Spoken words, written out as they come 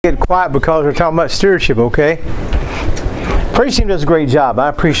Get quiet because we're talking about stewardship, okay? Praise team does a great job. I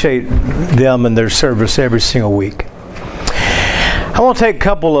appreciate them and their service every single week. I want to take a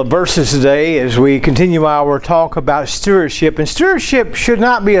couple of verses today as we continue our talk about stewardship. And stewardship should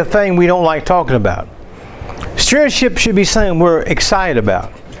not be a thing we don't like talking about. Stewardship should be something we're excited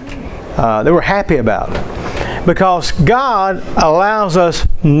about, that we're happy about. Because God allows us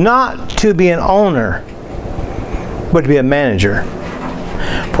not to be an owner, but to be a manager.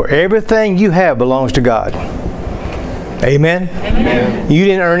 For everything you have belongs to God. Amen? Amen? You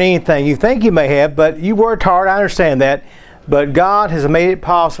didn't earn anything. You think you may have, but you worked hard. I understand that. But God has made it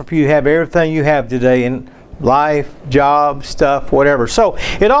possible for you to have everything you have today in life, job, stuff, whatever. So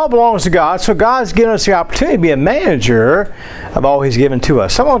it all belongs to God. So God's given us the opportunity to be a manager of all He's given to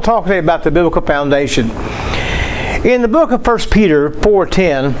us. So I want to talk today about the biblical foundation. In the book of 1 Peter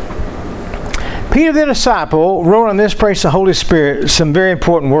 4:10, Peter the disciple wrote on this praise the Holy Spirit some very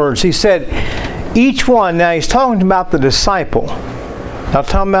important words. He said, each one, now he's talking about the disciple. Not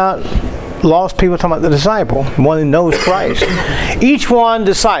talking about lost people, talking about the disciple, one who knows Christ. Each one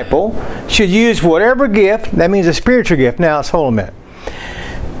disciple should use whatever gift, that means a spiritual gift. Now let's hold a minute.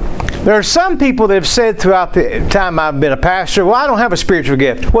 There are some people that have said throughout the time I've been a pastor, well, I don't have a spiritual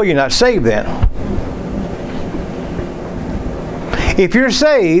gift. Well, you're not saved then. If you're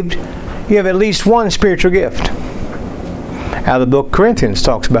saved, you have at least one spiritual gift. Out of the book of Corinthians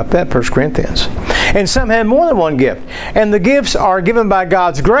talks about that, 1 Corinthians. And some have more than one gift. And the gifts are given by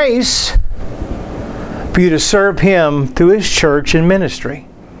God's grace for you to serve Him through His church and ministry.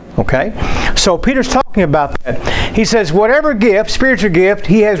 Okay? So Peter's talking about that. He says, whatever gift, spiritual gift,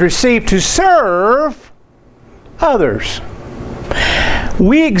 he has received to serve others.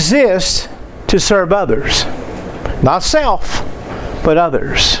 We exist to serve others. Not self, but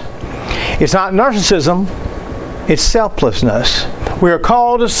others. It's not narcissism, it's selflessness. We are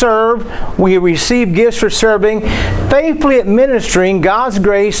called to serve. We receive gifts for serving, faithfully administering God's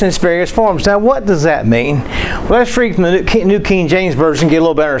grace in its various forms. Now, what does that mean? Well, let's read from the New King James Version and get a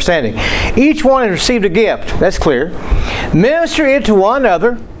little better understanding. Each one has received a gift. That's clear. Minister it to one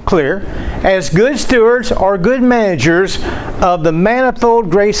another, clear, as good stewards or good managers of the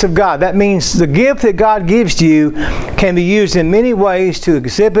manifold grace of God. That means the gift that God gives to you can be used in many ways to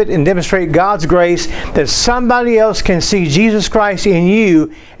exhibit and demonstrate God's grace, that somebody else can see Jesus Christ in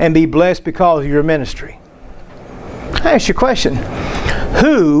you and be blessed because of your ministry. I ask you a question.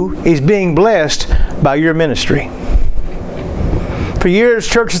 Who is being blessed by your ministry? For years,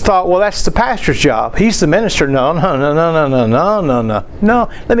 churches thought, well, that's the pastor's job. He's the minister. No. Let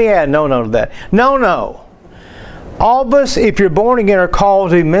me add no to that. No. All of us, if you're born again, are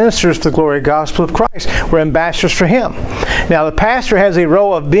called to be ministers to the glory of the gospel of Christ. We're ambassadors for Him. Now, the pastor has a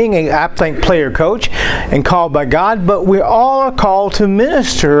role of being I think, player coach and called by God, but we all are called to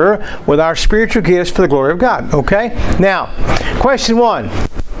minister with our spiritual gifts for the glory of God. Okay? Now, question 1.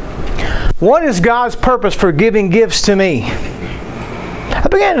 What is God's purpose for giving gifts to me? I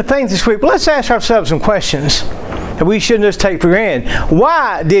began to think this week, well, let's ask ourselves some questions that we shouldn't just take for granted.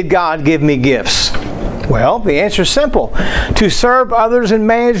 Why did God give me gifts? Well, the answer is simple. To serve others and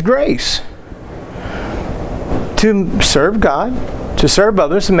manage grace. To serve God, to serve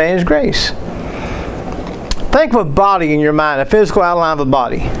others and manage grace. Think of a body in your mind, a physical outline of a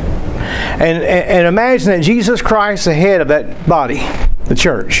body. And imagine that Jesus Christ is the head of that body, the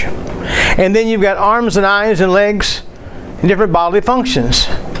church. And then you've got arms and eyes and legs, different bodily functions.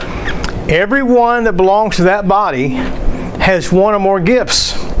 Everyone that belongs to that body has one or more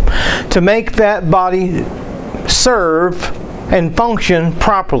gifts to make that body serve and function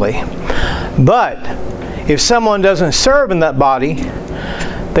properly. But if someone doesn't serve in that body,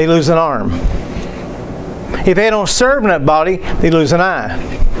 they lose an arm. If they don't serve in that body, they lose an eye.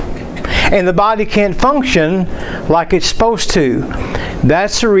 And the body can't function like it's supposed to.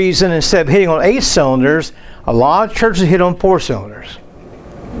 That's the reason instead of hitting on 8 cylinders, a lot of churches hit on 4 cylinders.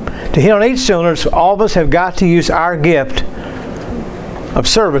 To hit on 8 cylinders, all of us have got to use our gift of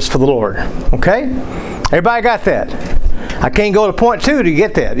service for the Lord. Okay? Everybody got that? I can't go to point 2 to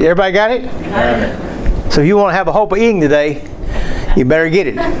get that. Everybody got it? So if you want to have a hope of eating today, you better get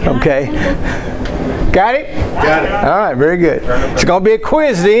it. Okay? Got it? Got it. All right, very good. It's going to be a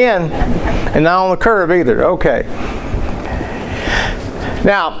quiz at the end, and not on the curve either. Okay.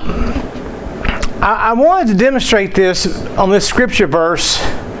 Now, I wanted to demonstrate this on this scripture verse.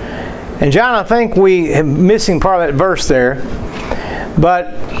 And John, I think we are missing part of that verse there.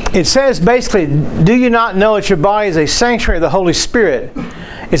 But it says basically, do you not know that your body is a sanctuary of the Holy Spirit?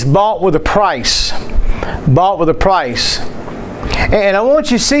 It's bought with a price. Bought with a price. And I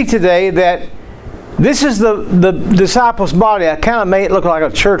want you to see today that This is the disciples' body. I kind of made it look like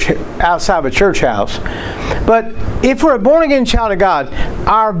a church outside of a church house. But if we're a born-again child of God,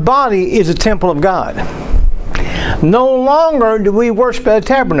 our body is a temple of God. No longer do we worship at a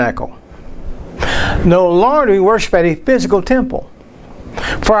tabernacle. No longer do we worship at a physical temple.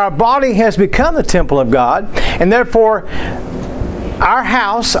 For our body has become the temple of God, and therefore our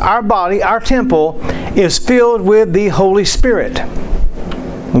house, our body, our temple is filled with the Holy Spirit.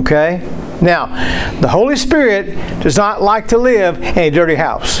 Okay? Now, the Holy Spirit does not like to live in a dirty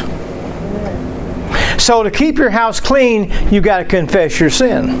house. So to keep your house clean, you've got to confess your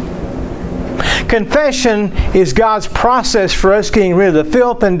sin. Confession is God's process for us getting rid of the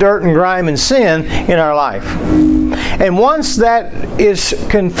filth and dirt and grime and sin in our life. And once that is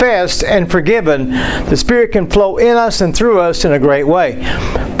confessed and forgiven, the Spirit can flow in us and through us in a great way.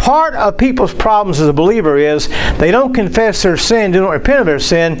 Part of people's problems as a believer is they don't confess their sin, they don't repent of their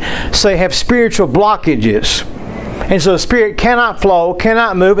sin, so they have spiritual blockages. And so the Spirit cannot flow,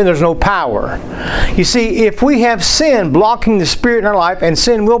 cannot move, and there's no power. You see, if we have sin blocking the Spirit in our life, and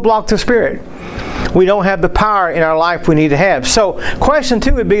sin will block the Spirit, we don't have the power in our life we need to have. So, question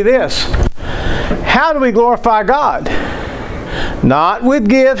 2 would be this. How do we glorify God? Not with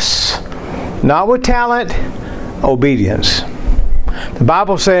gifts, not with talent, obedience. The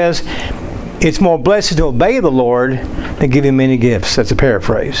Bible says it's more blessed to obey the Lord than give Him many gifts. That's a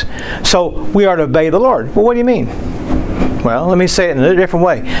paraphrase. So, we are to obey the Lord. Well, what do you mean? Well, let me say it in a different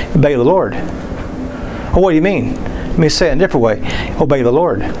way. Obey the Lord. Well, what do you mean? Let me say it in a different way. Obey the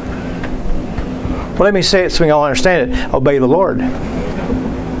Lord. Well, let me say it so we all understand it. Obey the Lord.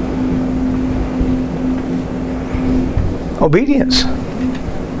 Obedience.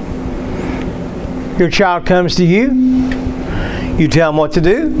 Your child comes to you. You tell them what to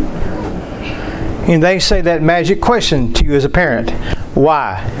do. And they say that magic question to you as a parent.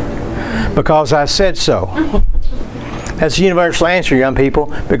 Why? Because I said so. That's the universal answer, young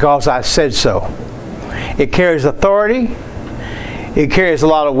people. Because I said so. It carries authority. It carries a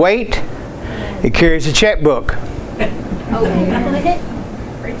lot of weight. It carries a checkbook.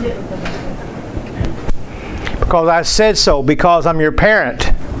 Because I said so. Because I'm your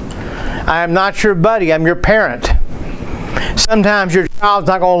parent. I am not your buddy. I'm your parent. Sometimes your child's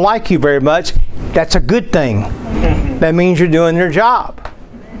not going to like you very much. That's a good thing. That means you're doing your job.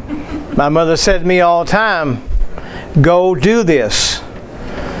 My mother said to me all the time, go do this.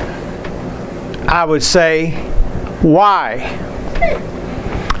 I would say, why?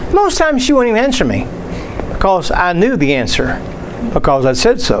 Most times she wouldn't even answer me because I knew the answer because I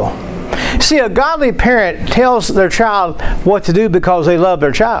said so. See, a godly parent tells their child what to do because they love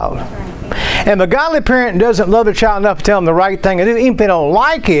their child. And if a godly parent doesn't love their child enough to tell them the right thing to do, even if they don't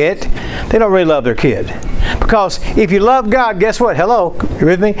like it, they don't really love their kid. Because if you love God, guess what? Hello, you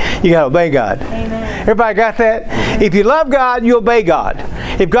with me? You got to obey God. Amen. Everybody got that? If you love God, you obey God.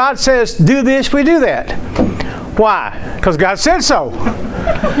 If God says, do this, we do that. Why? Because God said so.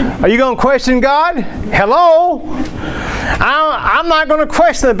 Are you going to question God? Hello? I'm not going to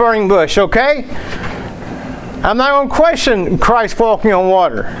question the burning bush, okay? I'm not going to question Christ walking on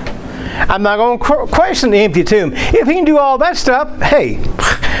water. I'm not going to question the empty tomb. If He can do all that stuff, hey,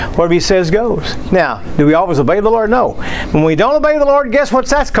 whatever He says goes. Now, do we always obey the Lord? No. When we don't obey the Lord, guess what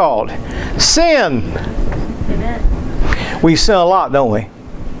that's called? Sin. Amen. We sin a lot, don't we?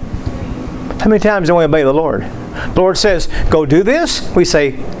 How many times do we obey the Lord? The Lord says, go do this. We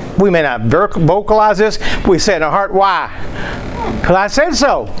say, we may not vocalize this, but we say in our heart, why? Because I said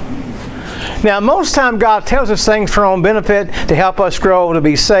so. Now, most time God tells us things for our own benefit, to help us grow, to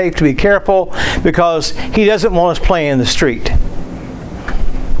be safe, to be careful, because He doesn't want us playing in the street.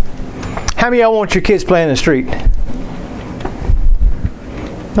 How many of y'all want your kids playing in the street?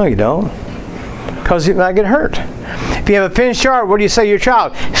 No, you don't. Because you might get hurt. If you have a fenced yard, what do you say to your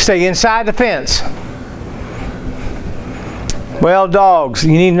child? Stay inside the fence. Well, dogs.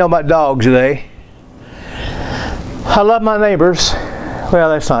 You need to know about dogs today. I love my neighbors. Well,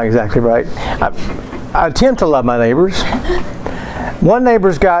 that's not exactly right. I attempt to love my neighbors. One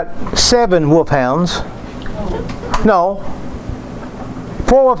neighbor's got 7 wolfhounds. No.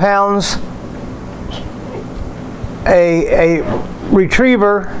 4 wolfhounds, a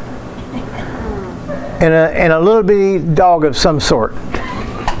retriever, and a little bitty dog of some sort.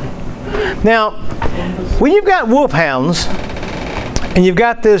 Now, when you've got wolfhounds and you've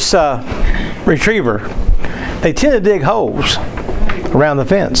got this retriever, they tend to dig holes around the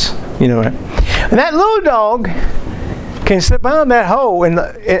fence, you know. And that little dog can slip behind that hole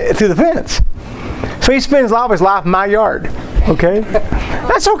through the fence. So he spends a lot of his life in my yard. Okay?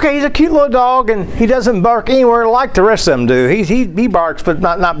 That's okay. He's a cute little dog, and he doesn't bark anywhere like the rest of them do. He barks, but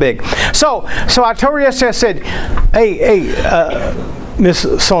not big. So I told her yesterday, I said, hey, Miss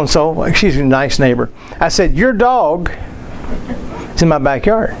So-and-so, she's a nice neighbor. I said, your dog is in my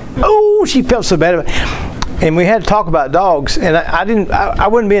backyard. Oh, she felt so bad about it. And we had to talk about dogs, and I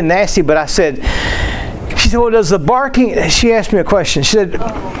wasn't being nasty, but I said, she said, well, does the barking, she asked me a question. She said,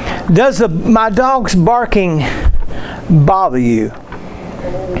 does my dog's barking bother you?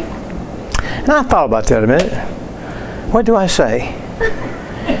 And I thought about that a minute. What do I say?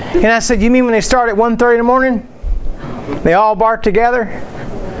 And I said, you mean when they start at 1:30 in the morning? They all bark together?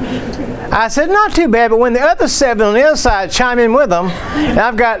 I said, not too bad, but when the other 7 on the other side chime in with them, and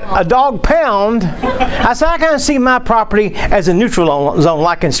I've got a dog pound, I said, I kind of see my property as a neutral zone,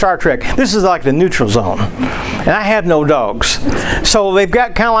 like in Star Trek. This is like the neutral zone. And I have no dogs. So they've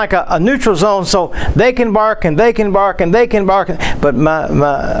got kind of like a neutral zone, so they can bark, and they can bark, and they can bark, but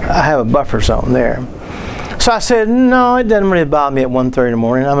I have a buffer zone there. So I said, no, it doesn't really bother me at 1:30 in the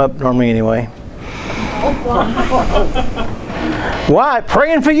morning. I'm up normally anyway. Why?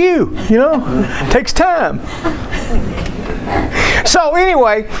 Praying for you, takes time. So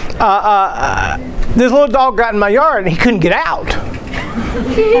anyway, this little dog got in my yard and he couldn't get out.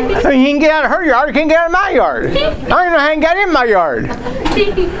 I mean, he can get out of her yard, he can't get out of my yard. I don't even know how he got in my yard.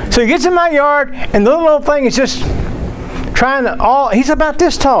 So he gets in my yard and the little thing is just trying to, he's about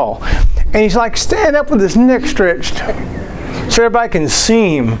this tall. And he's like standing up with his neck stretched so everybody can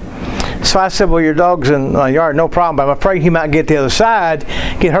see him. So I said, well, your dog's in my yard, no problem, but I'm afraid he might get the other side,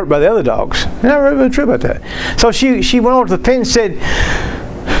 get hurt by the other dogs. And I'm really true about that. So she went over to the fence and said,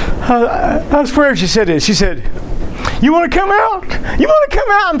 I swear she said this. She said, you want to come out? You want to come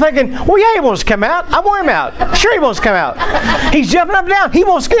out? I'm thinking, well, yeah, he wants to come out. I want him out. Sure he wants to come out. He's jumping up and down. He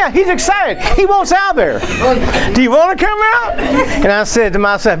wants to get out. He's excited. He wants out there. Do you want to come out? And I said to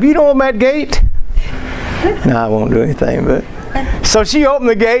myself, you don't want that gate? No, I won't do anything, but... So she opened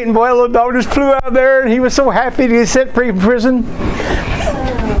the gate, and boy, the little dog just flew out there, and he was so happy to get set free from prison.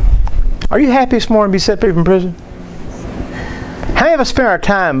 Are you happy this morning to be set free from prison? How many of us spend our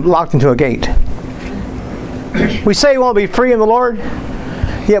time locked into a gate? We say we want to be free in the Lord,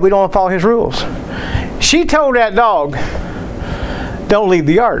 yet we don't want to follow His rules. She told that dog, don't leave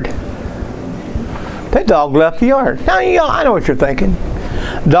the yard. That dog left the yard. Now, I know what you're thinking.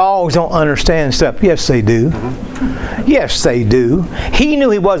 Dogs don't understand stuff. Yes, they do. Yes, they do. He knew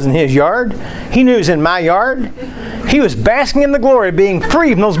he wasn't in his yard. He knew he was in my yard. He was basking in the glory of being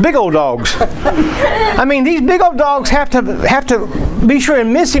free from those big old dogs. I mean, these big old dogs have to be sure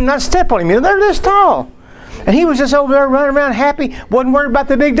and miss him, not step on him. They're this tall. And he was just over there running around happy, wasn't worried about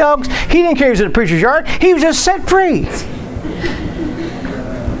the big dogs. He didn't care he was in the preacher's yard. He was just set free.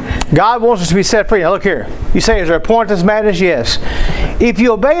 God wants us to be set free. Now look here. You say, is there a point to this madness? Yes. If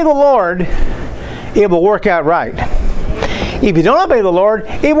you obey the Lord, it will work out right. If you don't obey the Lord,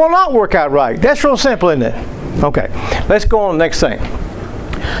 it will not work out right. That's real simple, isn't it? Okay. Let's go on to the next thing.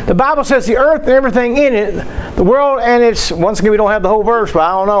 The Bible says the earth and everything in it, the world and its, once again we don't have the whole verse, but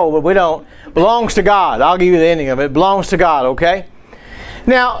I don't know, but we don't, belongs to God. I'll give you the ending of it. It belongs to God, okay?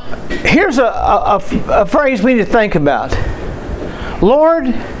 Now, here's a phrase we need to think about. Lord,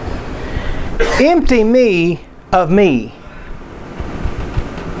 empty me of me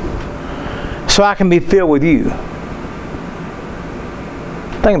so I can be filled with you.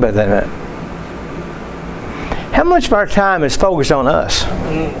 Think about that a minute. How much of our time is focused on us?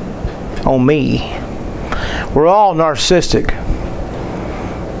 On me. We're all narcissistic.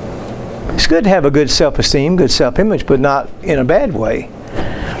 It's good to have a good self-esteem, good self-image, but not in a bad way.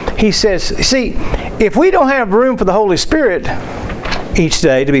 He says, see, if we don't have room for the Holy Spirit each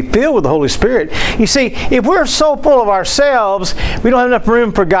day to be filled with the Holy Spirit, you see, if we're so full of ourselves, we don't have enough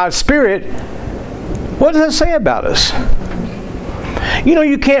room for God's Spirit, what does it say about us? You know,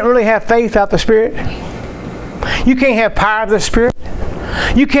 you can't really have faith without the Spirit. You can't have power of the Spirit.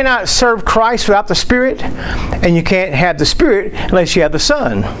 You cannot serve Christ without the Spirit. And you can't have the Spirit unless you have the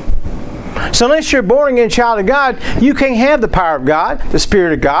Son. So unless you're born again child of God, you can't have the power of God, the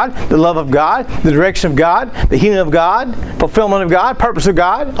Spirit of God, the love of God, the direction of God, the healing of God, fulfillment of God, purpose of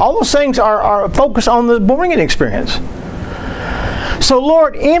God. All those things are focused on the born again experience. So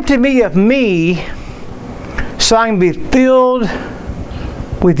Lord, empty me of me so I can be filled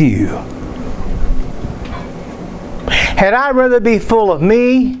with you. Had I rather be full of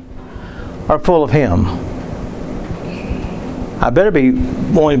me or full of Him? I better be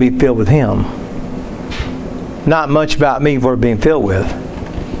wanting to be filled with Him. Not much about me for being filled with,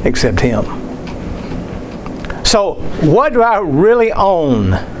 except Him. So, what do I really own?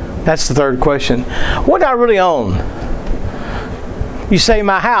 That's the third question. What do I really own? You say,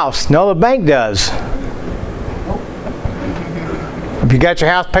 my house. No, the bank does. If you got your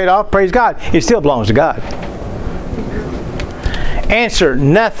house paid off, praise God. It still belongs to God. Answer,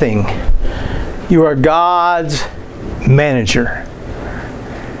 nothing. You are God's manager.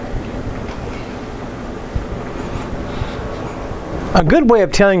 A good way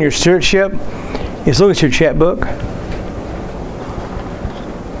of telling your stewardship is look at your checkbook.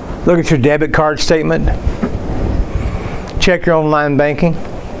 Look at your debit card statement. Check your online banking.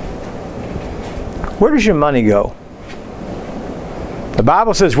 Where does your money go? The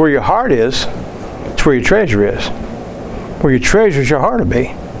Bible says where your heart is, it's where your treasure is. Where your treasure is, your heart will be.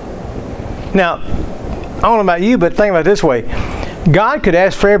 Now, I don't know about you, but think about it this way. God could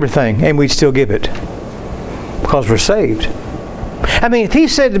ask for everything and we'd still give it because we're saved. I mean, if He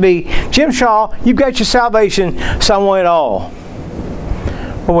said to me, Jim Shaw, you've got your salvation, so I want it all.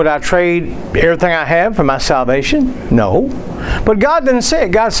 Well, would I trade everything I have for my salvation? No. But God doesn't say it.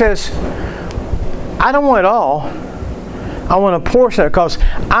 God says, I don't want it all. I want a portion of it because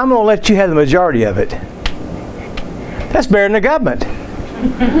I'm going to let you have the majority of it. That's better than the government.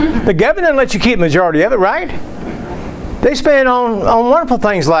 The government doesn't let you keep the majority of it, right? They spend on wonderful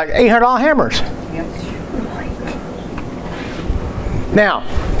things like $800 hammers. Now,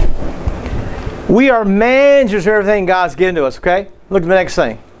 we are managers of everything God's given to us, okay? Look at the next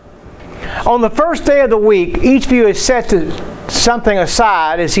thing. On the first day of the week, each of you is set to something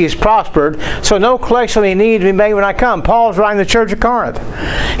aside as he is prospered, so no collection may need to be made when I come. Paul's writing to the church of Corinth.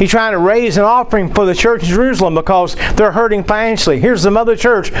 He's trying to raise an offering for the church in Jerusalem because they're hurting financially. Here's the mother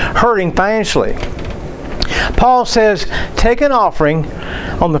church hurting financially. Paul says, take an offering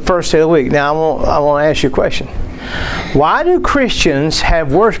on the first day of the week. Now, I want to ask you a question. Why do Christians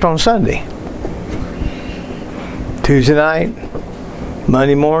have worship on Sunday? Tuesday night,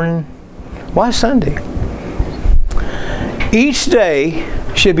 Monday morning. Why Sunday? Each day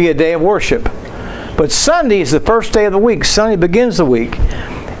should be a day of worship. But Sunday is the first day of the week. Sunday begins the week.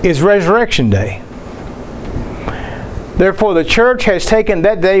 Is Resurrection Day. Therefore, the church has taken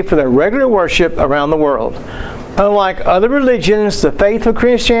that day for their regular worship around the world. Unlike other religions, the faith of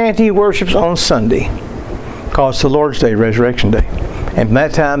Christianity worships on Sunday. Because it's the Lord's Day, Resurrection Day. And from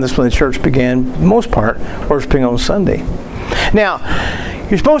that time, that's when the church began, for the most part, worshiping on Sunday. Now,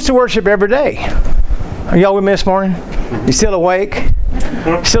 you're supposed to worship every day. Are y'all with me this morning? You still awake?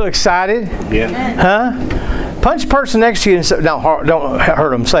 Still excited? Yeah. Huh? Punch the person next to you and say, don't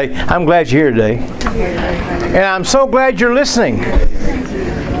hurt them. Say, I'm glad you're here today. And I'm so glad you're listening.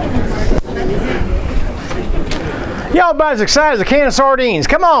 Y'all about as excited as a can of sardines.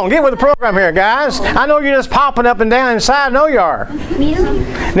 Come on, get with the program here, guys. I know you're just popping up and down inside. I know you are.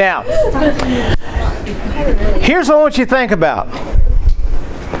 Now, here's what I want you to think about.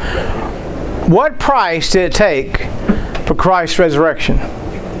 What price did it take for Christ's resurrection?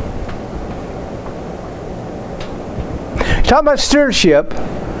 Talking about stewardship,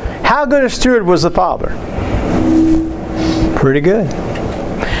 how good a steward was the Father? Pretty good.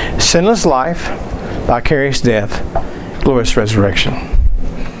 Sinless life, vicarious death, glorious resurrection.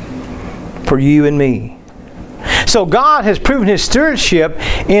 For you and me. So God has proven His stewardship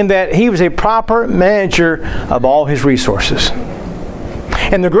in that He was a proper manager of all His resources.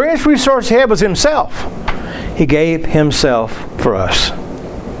 And the greatest resource He had was Himself. He gave Himself for us.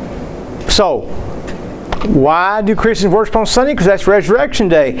 So, why do Christians worship on Sunday? Because that's Resurrection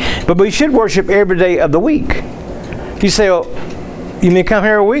Day. But we should worship every day of the week. You say, well, you mean come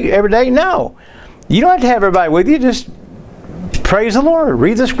here every day? No. You don't have to have everybody with you. Just praise the Lord.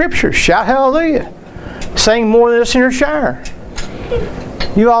 Read the Scriptures. Shout hallelujah. Sing more than this in your shower.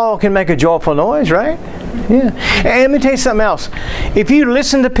 You all can make a joyful noise, right? Yeah. And let me tell you something else. If you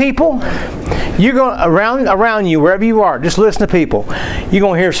listen to people, you're going around you, wherever you are, just listen to people. You're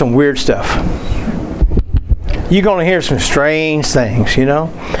going to hear some weird stuff. You're going to hear some strange things, you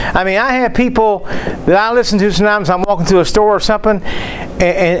know. I mean, I have people that I listen to sometimes. I'm walking through a store or something,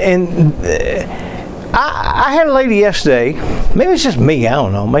 and I had a lady yesterday. Maybe it's just me. I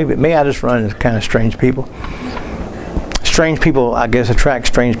don't know. Maybe I just run into kind of strange people. Strange people, I guess, attract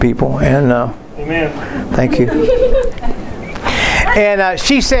strange people. And amen. Thank you. And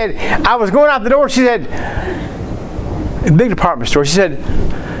she said, I was going out the door. She said, a big department store. She said,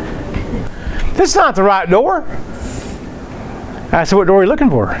 this is not the right door. I said, what door are you looking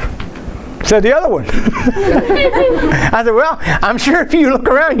for? She said, the other one. I said, well, I'm sure if you look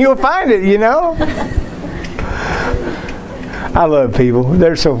around, you'll find it, you know. I love people.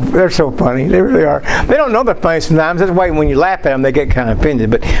 They're so funny. They really are. They don't know they're funny sometimes. That's why when you laugh at them, they get kind of offended.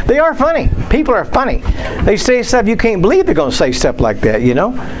 But they are funny. People are funny. They say stuff you can't believe they're going to say stuff like that, you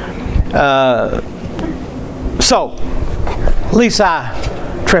know. So, least I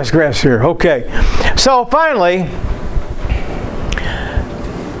transgress here. Okay. So finally,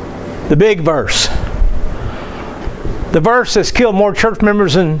 the big verse. The verse that's killed more church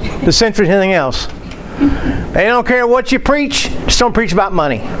members in the century than anything else. They don't care what you preach, just don't preach about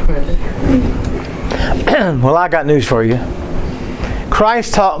money. Well, I got news for you.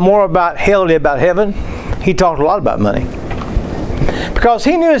 Christ taught more about hell than about heaven. He talked a lot about money. Because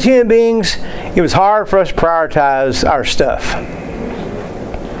he knew as human beings, it was hard for us to prioritize our stuff.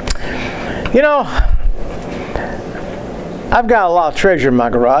 You know, I've got a lot of treasure in my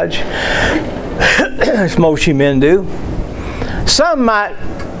garage, as most you men do. Some might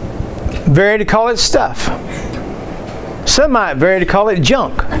vary to call it stuff. Some might vary to call it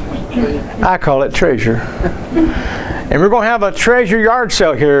junk. I call it treasure. And we're going to have a treasure yard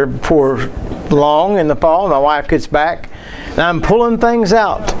sale here before long in the fall. My wife gets back, and I'm pulling things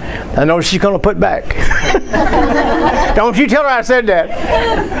out. I know she's going to put back. Don't you tell her I said that.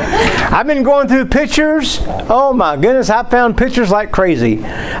 I've been going through pictures. Oh my goodness, I found pictures like crazy.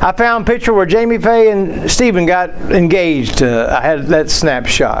 I found a picture where Jamie Faye and Stephen got engaged. I had that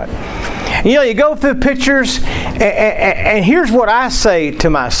snapshot. You know, you go through pictures, and here's what I say to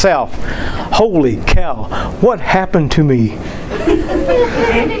myself. Holy cow, what happened to me?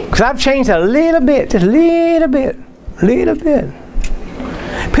 Because I've changed a little bit, just a little bit.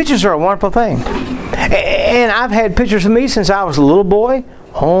 Pictures are a wonderful thing. And I've had pictures of me since I was a little boy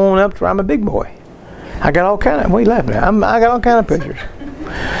on up to I'm a big boy. I got all kind of, what are you laughing at? I got all kind of pictures.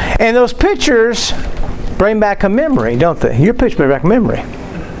 And those pictures bring back a memory, don't they? Your pictures bring back a memory.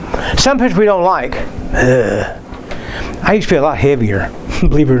 Some pictures we don't like. I used to feel a lot heavier,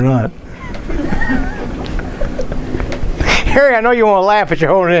 believe it or not. Harry, I know you want to laugh, but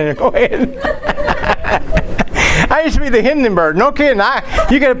you're holding it in. Go ahead. I used to be the Hindenburg. No kidding.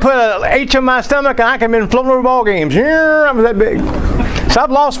 You could put an H on my stomach and I could have been floating over ball games. I was that big. So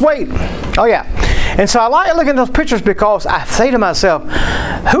I've lost weight. Oh yeah. And so I like looking at those pictures because I say to myself,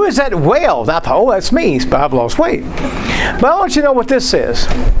 who is that whale? And I thought, oh, that's me, but I've lost weight. But I want you to know what this says.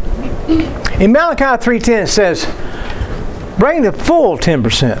 In Malachi 3:10 it says, bring the full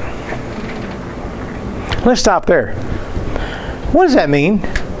 10%. Let's stop there. What does that mean,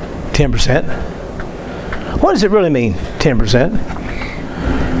 10%? What does it really mean, 10%?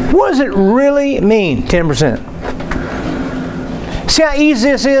 What does it really mean, 10%? See how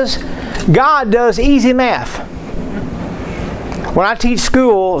easy this is? God does easy math. When I teach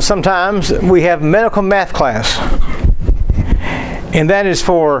school, sometimes we have medical math class. And that is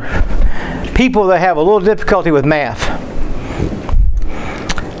for people that have a little difficulty with math.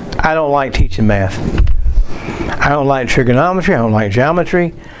 I don't like teaching math. I don't like trigonometry. I don't like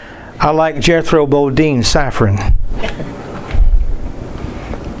geometry. I like Jethro Bodine ciphering.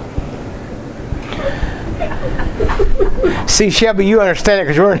 See, Shelby, you understand it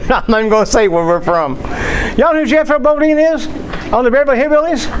because I'm not even going to say where we're from. Y'all know who Jethro Bodine is? On the Beverly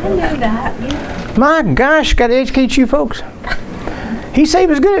Hillbillies? I know that. Yeah. My gosh, got to educate you folks. He said he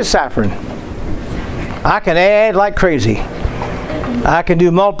was good at ciphering. I can add like crazy. I can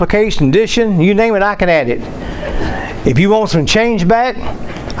do multiplication, addition, you name it, I can add it. If you want some change back,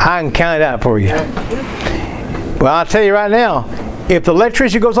 I can count it out for you. Well, I'll tell you right now, if the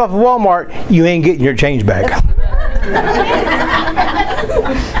electricity goes off at Walmart, you ain't getting your change back.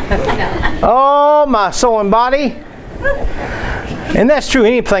 Oh, my soul and body. And that's true,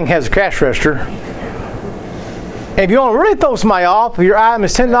 anything has a cash register. And if you want to really throw somebody off, if your item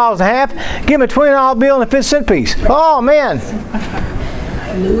is $10 a half, give them a $20 bill and a 50-cent piece. Oh, man.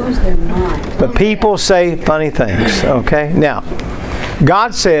 Lose their mind. But people say funny things, okay? Now,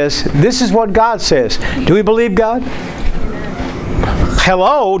 God says, this is what God says. Do we believe God?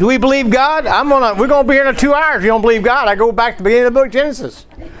 Hello, do we believe God? We're going to be here in 2 hours if you don't believe God. I go back to the beginning of the book of Genesis.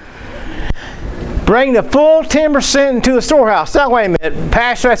 Bring the full 10% into the storehouse. Now, wait a minute.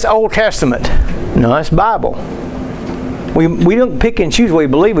 Pastor, that's Old Testament. No, that's Bible. We don't pick and choose what we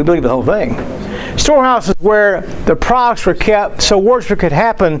believe the whole thing. Storehouse is where the products were kept so worship could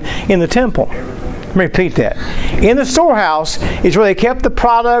happen in the temple. Let me repeat that. In the storehouse is where they kept the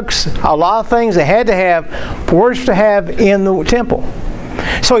products, a lot of things they had to have for worship to have in the temple.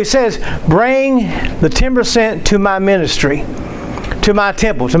 So he says, bring the 10% to my ministry, to my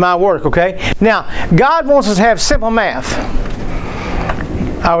temple, to my work, okay? Now, God wants us to have simple math.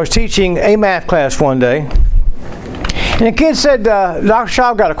 I was teaching a math class one day, and the kid said, Dr.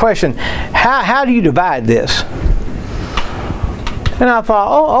 Shaw, I've got a question. How do you divide this? And I thought,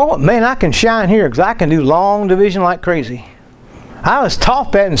 oh man, I can shine here because I can do long division like crazy. I was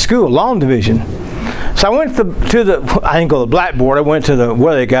taught that in school, long division. So I went I didn't go to the blackboard. I went to the,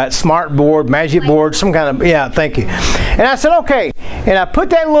 what they got, smart board, magic board, some kind of, yeah, thank you. And I said, okay. And I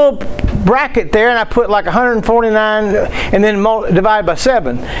put that little bracket there, and I put like 149 and then divide by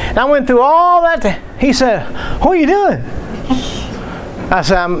 7. And I went through all that. He said, what are you doing? I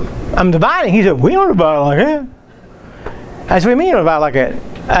said, I'm dividing. He said, we don't divide like that. I said, what do you mean you don't divide like that?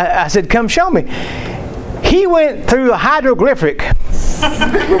 I said, come show me. He went through a hieroglyphic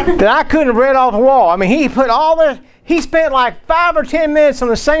that I couldn't have read off the wall. I mean, he spent like 5 or 10 minutes on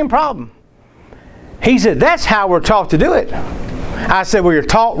the same problem. He said, that's how we're taught to do it. I said, well, you're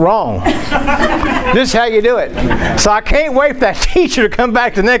taught wrong. This is how you do it. So I can't wait for that teacher to come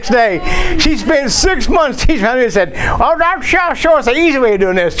back the next day. She spent 6 months teaching me and said, oh, Dr. Shaw, it's the easy way of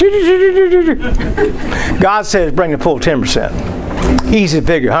doing this. God says bring the full 10%. Easy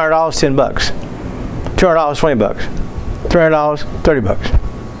figure, $100, $10. $200, $20. $300, $30.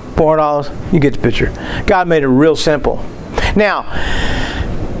 $400, you get the picture. God made it real simple. Now,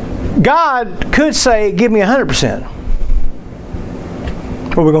 God could say, give me 100%.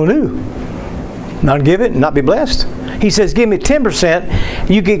 What are we going to do? Not give it, not be blessed? He says, give me 10%,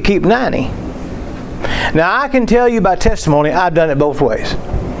 you can keep 90. Now, I can tell you by testimony, I've done it both ways.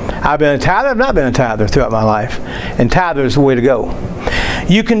 I've been a tither, I've not been a tither throughout my life. And tither is the way to go.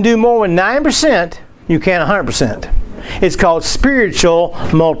 You can do more with 9%, you can 100%. It's called spiritual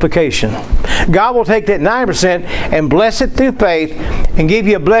multiplication. God will take that 9% and bless it through faith and give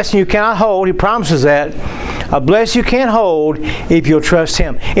you a blessing you cannot hold. He promises that. A blessing you can't hold if you'll trust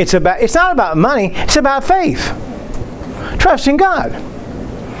Him. It's not about money, it's about faith. Trusting God.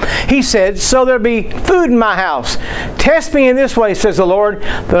 He said, so there'll be food in my house. Test me in this way, says the Lord,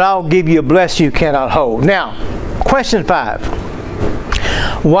 that I'll give you a blessing you cannot hold. Now, question 5.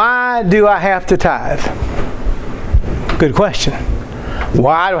 Why do I have to tithe? Good question.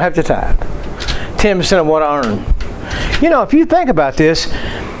 Why do I have to tithe? 10% of what I earn. You know, if you think about this,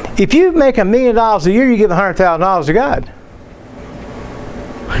 if you make $1 million a year, you give $100,000 to God.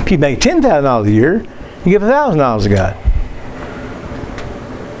 If you make $10,000 a year, you give $1,000 to God.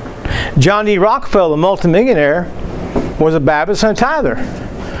 John D. Rockefeller, the multimillionaire, was a Baptist and a tither.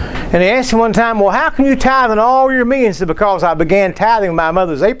 And they asked him one time, well, how can you tithe on all your millions? He said, because I began tithing my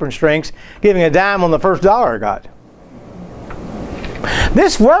mother's apron strings, giving a dime on the first dollar I got.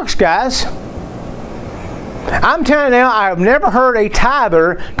 This works, guys. I'm telling you now, I have never heard a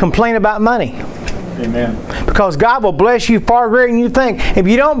tither complain about money. Amen. Because God will bless you far greater than you think. If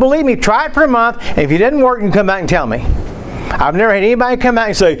you don't believe me, try it for a month. And if it doesn't work, you can come back and tell me. I've never had anybody come back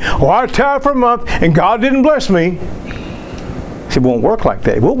and say, oh, I tithe for a month and God didn't bless me. It won't work like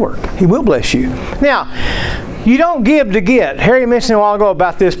that. It will work. He will bless you. Now, you don't give to get. Harry mentioned a while ago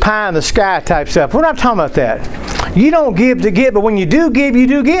about this pie in the sky type stuff. We're not talking about that. You don't give to get, but when you do give, you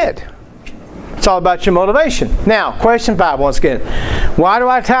do get. It's all about your motivation. Now, question 5 once again. Why do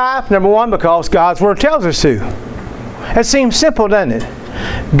I tithe? Number 1, because God's Word tells us to. That seems simple, doesn't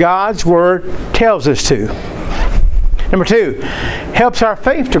it? God's Word tells us to. Number 2, helps our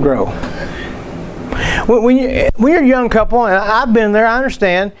faith to grow. When you're a young couple, and I've been there, I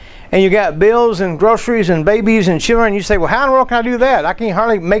understand, and you got bills and groceries and babies and children, and you say, well, how in the world can I do that? I can't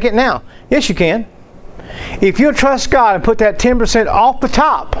hardly make it now. Yes, you can. If you'll trust God and put that 10% off the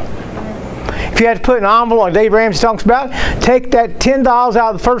top, if you had to put an envelope, like Dave Ramsey talks about, take that $10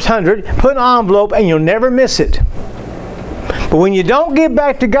 out of the first 100, put an envelope, and you'll never miss it. But when you don't give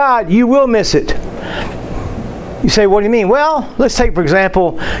back to God, you will miss it. You say, what do you mean? Well, let's take, for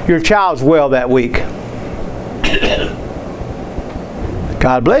example, your child's well that week.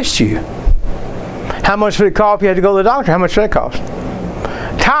 God blessed you. How much would it cost if you had to go to the doctor? How much would that cost?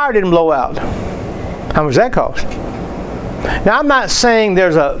 Tire didn't blow out. How much does that cost? Now, I'm not saying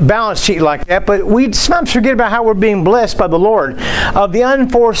there's a balance sheet like that, but we sometimes forget about how we're being blessed by the Lord of the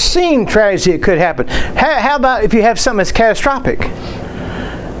unforeseen tragedy that could happen. How about if you have something that's catastrophic?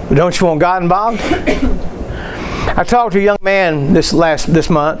 Don't you want God involved? I talked to a young man this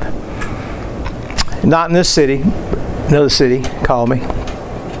month, not in this city, another city, called me.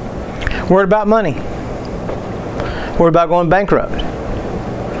 Worried about money. Worried about going bankrupt.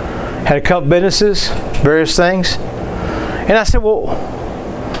 Had a couple businesses, various things. And I said, well,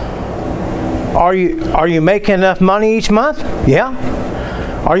 are you making enough money each month? Yeah.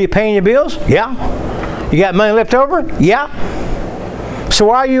 Are you paying your bills? Yeah. You got money left over? Yeah. So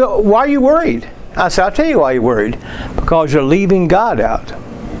why are you worried? I said, I'll tell you why you're worried. Because you're leaving God out.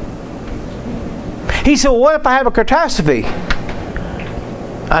 He said, well, what if I have a catastrophe?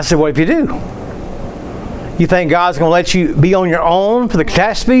 I said, what if you do? You think God's going to let you be on your own for the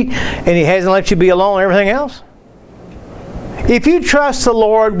catastrophe and He hasn't let you be alone and everything else? If you trust the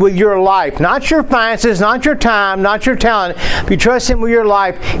Lord with your life, not your finances, not your time, not your talent, if you trust Him with your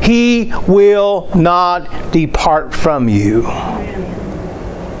life, He will not depart from you.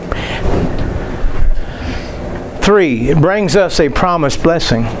 3, it brings us a promised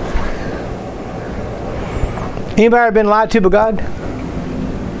blessing. Anybody ever been lied to by God?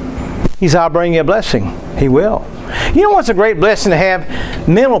 He said, I'll bring you a blessing. He will. You know what's a great blessing to have?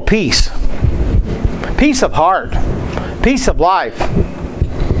 Mental peace. Peace of heart. Peace of life.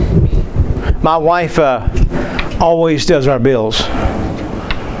 My wife always does our bills.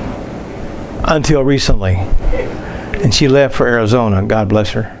 Until recently. And she left for Arizona. God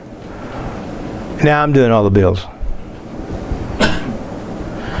bless her. Now I'm doing all the bills.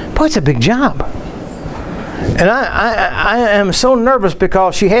 Boy, it's a big job. And I am so nervous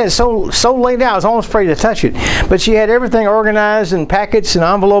because she had it so laid out. I was almost afraid to touch it. But she had everything organized in packets and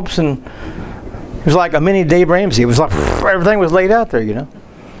envelopes, and it was like a mini Dave Ramsey. It was like everything was laid out there, you know.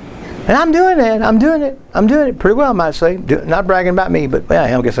 And I'm doing that. I'm doing it pretty well, I might say. Not bragging about me, but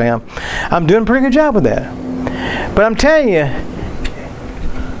yeah, I guess I am. I'm doing a pretty good job with that. But I'm telling you,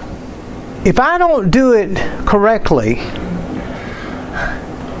 if I don't do it correctly,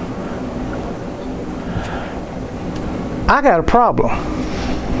 I got a problem.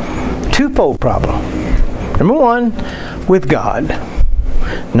 Twofold problem. Number 1, with God.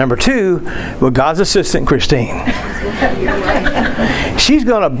 Number 2, with God's assistant, Christine. She's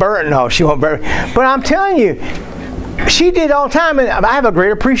going to burn. No, she won't burn. But I'm telling you, she did all the time, and I have a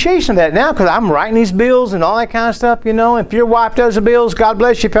great appreciation of that now because I'm writing these bills and all that kind of stuff, you know. If your wife does the bills, God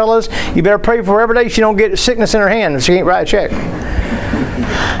bless you, fellas. You better pray for her every day she don't get sickness in her hand if she can't write a check.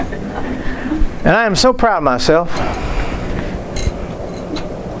 And I am so proud of myself.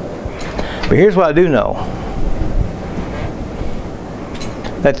 But here's what I do know.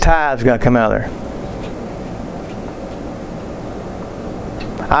 That tithe's going to come out of there.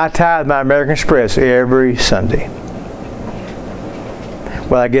 I tithe my American Express every Sunday.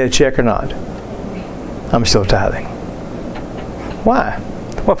 Whether I get a check or not, I'm still tithing. Why?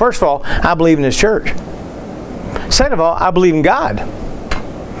 Well, first of all, I believe in this church. Second of all, I believe in God.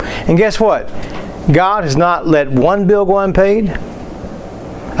 And guess what? God has not let one bill go unpaid.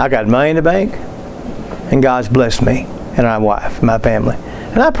 I got money in the bank, and God's blessed me and my wife, my family.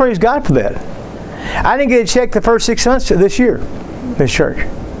 And I praise God for that. I didn't get a check the first 6 months of this year, this church.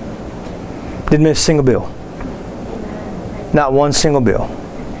 Didn't miss a single bill. Not one single bill.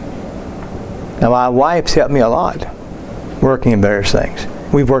 Now, my wife's helped me a lot working in various things.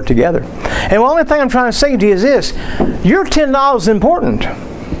 We've worked together. And the only thing I'm trying to say to you is this. Your $10 is important.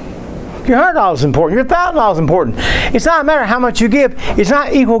 Your $100 is important. Your $1,000 is important. It's not a matter of how much you give. It's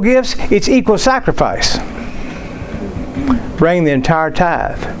not equal gifts. It's equal sacrifice. Bring the entire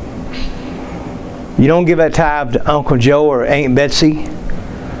tithe. You don't give that tithe to Uncle Joe or Aunt Betsy.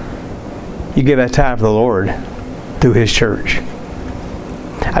 You give that tithe to the Lord through His church.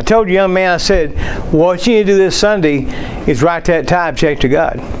 I told the young man, I said, what you need to do this Sunday is write that tithe check to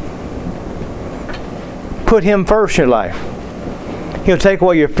God. Put Him first in your life. He'll take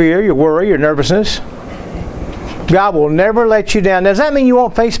away your fear, your worry, your nervousness. God will never let you down. Does that mean you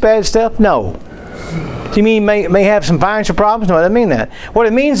won't face bad stuff? No. Do you mean you may have some financial problems? No, I don't mean that. What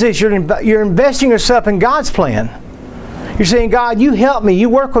it means is you're investing yourself in God's plan. You're saying, God, you help me. You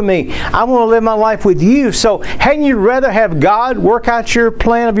work with me. I want to live my life with you. So hadn't you rather have God work out your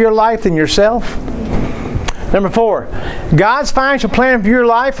plan of your life than yourself? Number 4, God's financial plan for your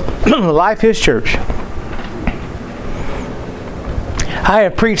life, life His church. I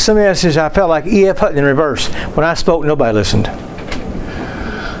have preached some messages I felt like E.F. Hutton in reverse. When I spoke, nobody listened.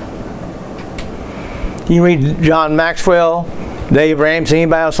 You read John Maxwell, Dave Ramsey,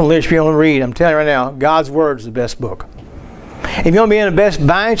 anybody else on the list you want to read. I'm telling you right now, God's Word is the best book. If you want to be in the best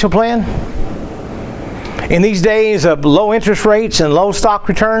financial plan, in these days of low interest rates and low stock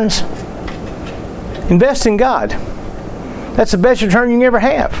returns, invest in God. That's the best return you can ever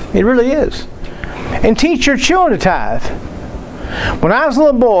have. It really is. And teach your children to tithe. When I was a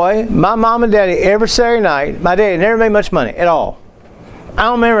little boy, my mom and daddy, every Saturday night, my daddy never made much money at all. I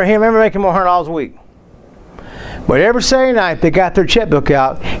don't remember him ever making more than $100 a week. But every Saturday night, they got their checkbook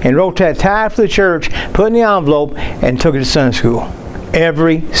out and wrote that tithe for the church, put it in the envelope, and took it to Sunday school.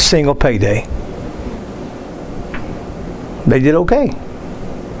 Every single payday. They did okay.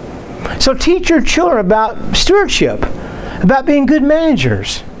 So teach your children about stewardship, about being good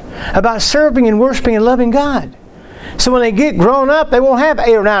managers, about serving and worshiping and loving God. So when they get grown up, they won't have $8,000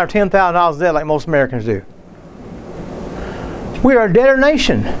 or $9,000 or $10,000 a day like most Americans do. We are a debtor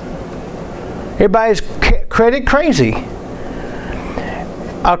nation. Everybody's credit crazy.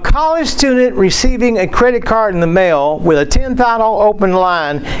 A college student receiving a credit card in the mail with a $10,000 open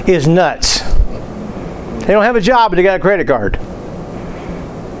line is nuts. They don't have a job, but they got a credit card.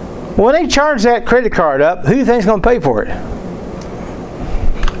 When they charge that credit card up, who do you think is going to pay for it?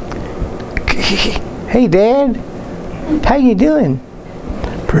 Hey, Dad, how you doing?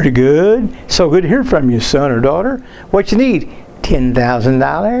 Pretty good. So good to hear from you, son or daughter. What you need?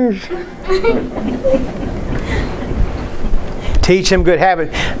 $10,000. Teach them good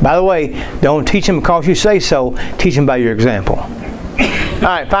habits. By the way, don't teach them because you say so. Teach them by your example. All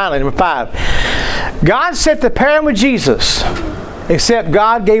right, finally, number 5. God set the pattern with Jesus, except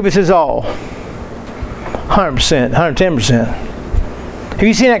God gave us His all. 100%, 110%. Have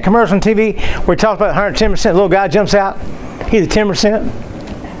you seen that commercial on TV where it talks about 110%? The little guy jumps out. He's a 10%.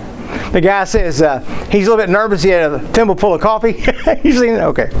 The guy says he's a little bit nervous. He had a thimble full of coffee. You seen it?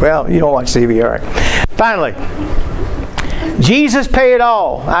 Okay. Well, you don't watch TV. All right. Finally, Jesus paid it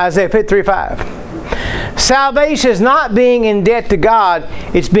all. Isaiah 53:5. Salvation is not being in debt to God.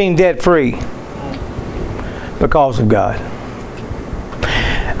 It's being debt free because of God.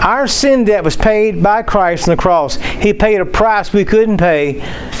 Our sin debt was paid by Christ on the cross. He paid a price we couldn't pay,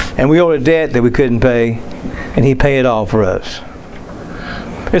 and we owed a debt that we couldn't pay, and He paid it all for us.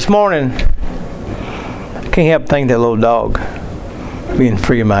 This morning, I can't help thinking that little dog being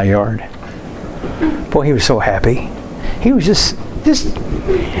free in my yard. Boy, he was so happy. He was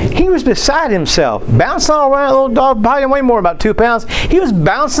he was beside himself, bouncing all around. A little dog, probably way more, about 2 pounds. He was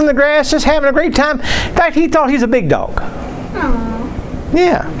bouncing the grass, just having a great time. In fact, he thought he's a big dog. Aww.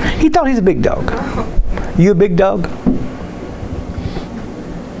 Yeah, he thought he's a big dog. You a big dog?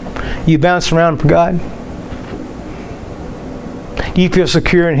 You bounce around for God? Do you feel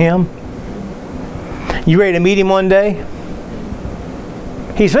secure in Him? You ready to meet Him one day?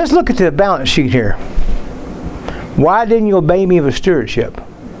 He says, let's look at the balance sheet here. Why didn't you obey me with stewardship?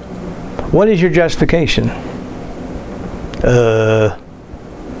 What is your justification?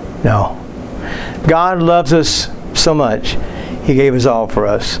 No. God loves us so much, He gave His all for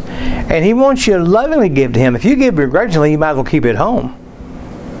us. And He wants you to lovingly give to Him. If you give begrudgingly, you might as well keep it at home.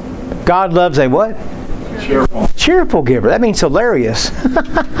 God loves a what? Cheerful. Cheerful giver. That means hilarious.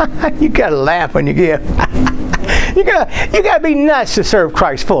 You gotta laugh when you give. You gotta be nuts to serve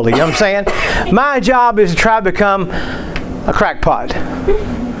Christ fully. You know what I'm saying? My job is to try to become a crackpot.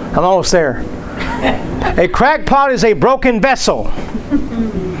 I'm almost there. A crackpot is a broken vessel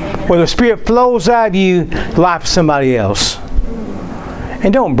where the Spirit flows out of you, the life of somebody else.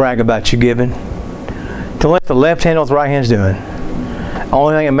 And don't brag about your giving. Don't let the left hand know what the right hand's doing. The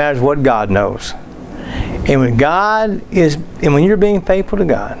only thing that matters is what God knows. And when when you're being faithful to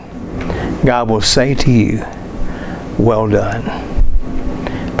God, God will say to you, well done,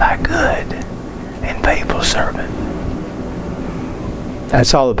 thy good and faithful servant.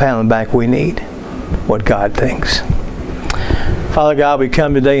 That's all the pat on the back we need, what God thinks. Father God, we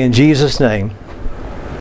come today in Jesus' name.